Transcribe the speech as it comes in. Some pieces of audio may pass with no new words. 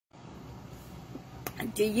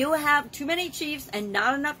Do you have too many chiefs and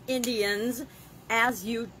not enough Indians as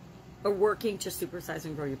you are working to supersize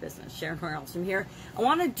and grow your business? Sharon Horne-Ellstrom here. I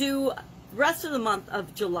want to do the rest of the month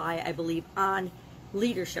of July, I believe, on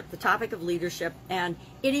leadership, the topic of leadership, and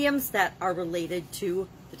idioms that are related to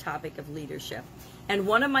the topic of leadership. And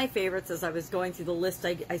one of my favorites, as I was going through the list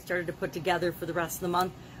I started to put together for the rest of the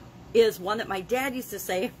month, is one that my dad used to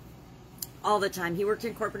say all the time. He worked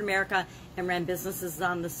in corporate America and ran businesses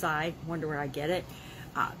on the side. Wonder where I get it.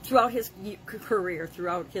 Throughout his career,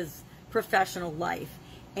 throughout his professional life.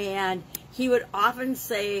 And he would often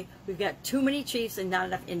say, we've got too many chiefs and not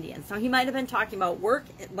enough Indians. So he might have been talking about work,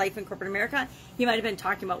 life in corporate America. He might have been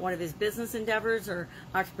talking about one of his business endeavors or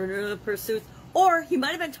entrepreneurial pursuits. Or he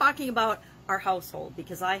might have been talking about our household,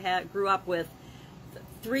 because I grew up with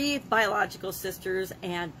 3 biological sisters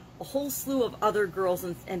and a whole slew of other girls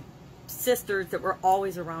and sisters that were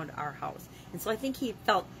always around our house. And so I think he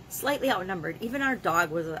felt slightly outnumbered. Even our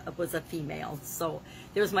dog was a female. So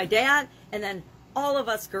there was my dad, and then all of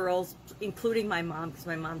us girls, including my mom, because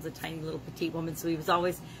my mom's a tiny little petite woman, so he was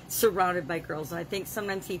always surrounded by girls. And I think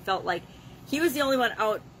sometimes he felt like he was the only one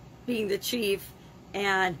out being the chief,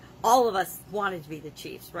 and all of us wanted to be the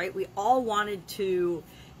chiefs, right? We all wanted to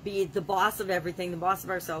be the boss of everything, the boss of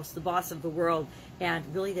ourselves, the boss of the world, and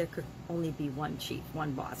really there could only be one chief,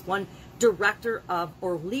 one boss, one director of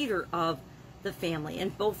or leader of the family.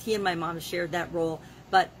 And both he and my mom shared that role,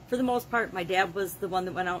 but for the most part, my dad was the one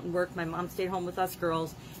that went out and worked. My mom stayed home with us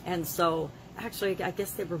girls, and so actually, I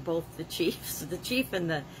guess they were both the chiefs, the chief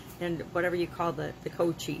and whatever you call the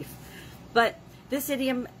co-chief. But this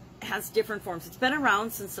idiom has different forms. It's been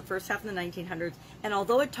around since the first half of the 1900s, and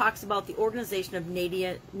although it talks about the organization of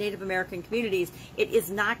Native American communities, it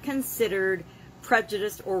is not considered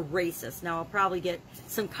prejudiced or racist. Now, I'll probably get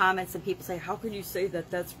some comments and people say, how can you say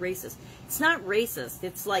that that's racist? It's not racist.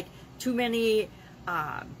 It's like too many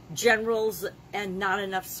generals and not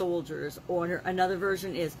enough soldiers, or another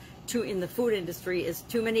version is in the food industry is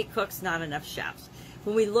too many cooks, not enough chefs.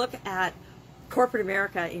 When we look at corporate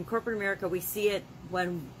America, in corporate America, we see it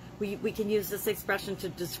when we can use this expression to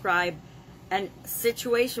describe a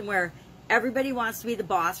situation where everybody wants to be the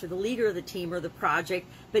boss or the leader of the team or the project,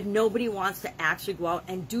 but nobody wants to actually go out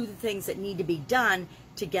and do the things that need to be done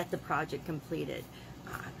to get the project completed.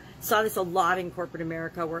 Saw this a lot in corporate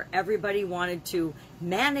America, where everybody wanted to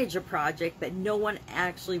manage a project, but no one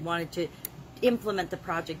actually wanted to implement the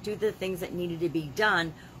project, do the things that needed to be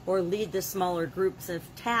done, or lead the smaller groups of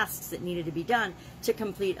tasks that needed to be done to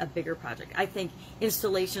complete a bigger project. I think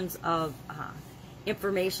installations of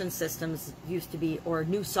information systems used to be, or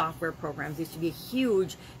new software programs used to be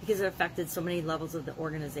huge, because it affected so many levels of the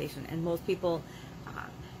organization. And most people,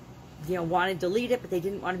 wanted to lead it, but they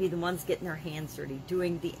didn't want to be the ones getting their hands dirty,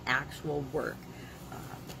 doing the actual work.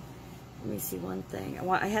 Let me see one thing.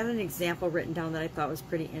 I had an example written down that I thought was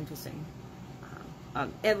pretty interesting.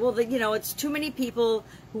 It's too many people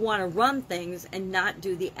who want to run things and not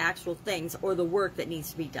do the actual things or the work that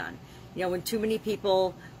needs to be done. When too many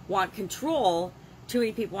people want control, too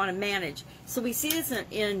many people want to manage. So we see this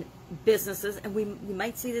in businesses, and you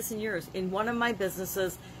might see this in yours. In one of my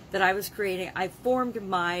businesses that I was creating, I formed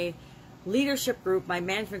my leadership group, my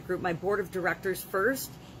management group, my board of directors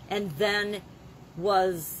first, and then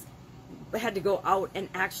had to go out and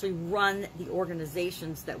actually run the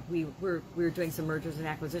organizations that we were doing some mergers and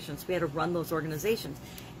acquisitions. We had to run those organizations.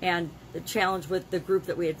 And the challenge with the group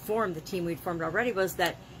that we had formed, the team we'd formed already, was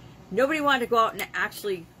that nobody wanted to go out and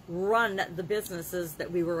actually run the businesses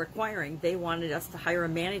that we were acquiring. They wanted us to hire a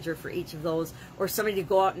manager for each of those, or somebody to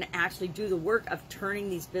go out and actually do the work of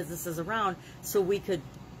turning these businesses around so we could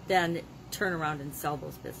then turn around and sell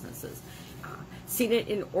those businesses. Seen it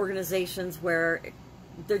in organizations where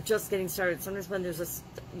they're just getting started. Sometimes when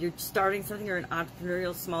you're starting something, or in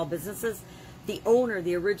entrepreneurial small businesses, the owner,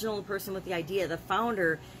 the original person with the idea, the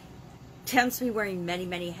founder, tends to be wearing many,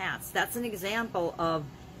 many hats. That's an example of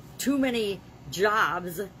too many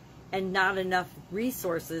jobs and not enough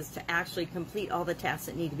resources to actually complete all the tasks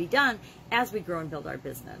that need to be done as we grow and build our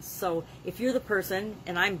business. So if you're the person,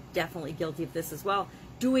 and I'm definitely guilty of this as well,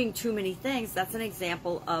 doing too many things, that's an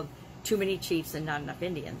example of too many chiefs and not enough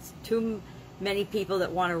Indians. Too many people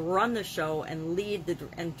that want to run the show and lead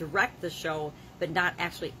and direct the show, but not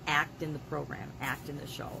actually act in the program, act in the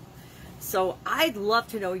show. So I'd love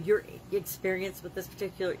to know your experience with this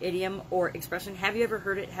particular idiom or expression. Have you ever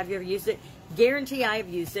heard it? Have you ever used it? Guarantee I have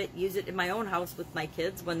used it. Use it in my own house with my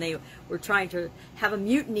kids when they were trying to have a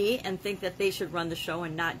mutiny and think that they should run the show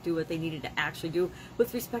and not do what they needed to actually do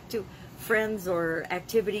with respect to friends or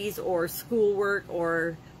activities or schoolwork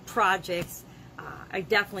or projects. I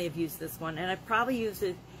definitely have used this one, and I've probably used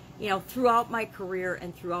it you know, throughout my career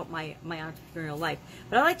and throughout my entrepreneurial life.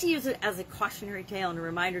 But I like to use it as a cautionary tale and a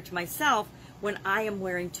reminder to myself when I am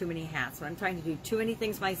wearing too many hats, when I'm trying to do too many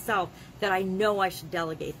things myself that I know I should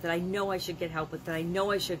delegate, that I know I should get help with, that I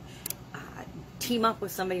know I should team up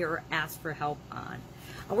with somebody or ask for help on.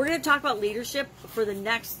 We're going to talk about leadership for the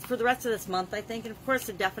rest of this month, I think. And of course,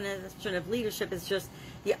 the definition of leadership is just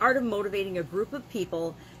the art of motivating a group of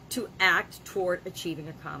people to act toward achieving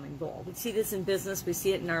a common goal. We see this in business. We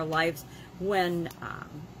see it in our lives when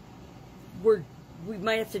we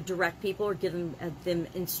might have to direct people or give them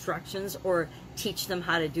instructions or teach them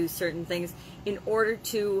how to do certain things in order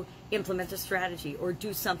to implement a strategy or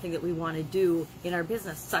do something that we want to do in our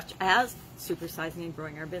business, such as supersizing and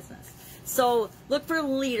growing our business. So look for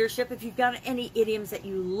leadership. If you've got any idioms that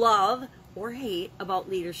you love or hate about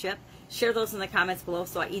leadership, share those in the comments below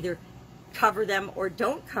so I either cover them or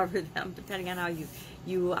don't cover them, depending on how you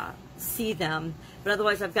see them. But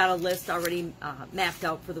otherwise, I've got a list already mapped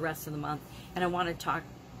out for the rest of the month, and I want to talk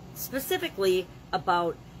specifically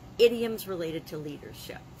about idioms related to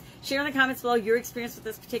leadership. Share in the comments below your experience with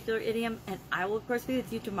this particular idiom, and I will, of course, be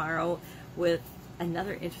with you tomorrow with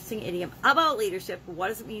another interesting idiom about leadership. What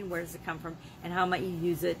does it mean? Where does it come from? And how might you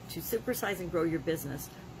use it to supersize and grow your business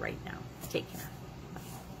right now? Take care.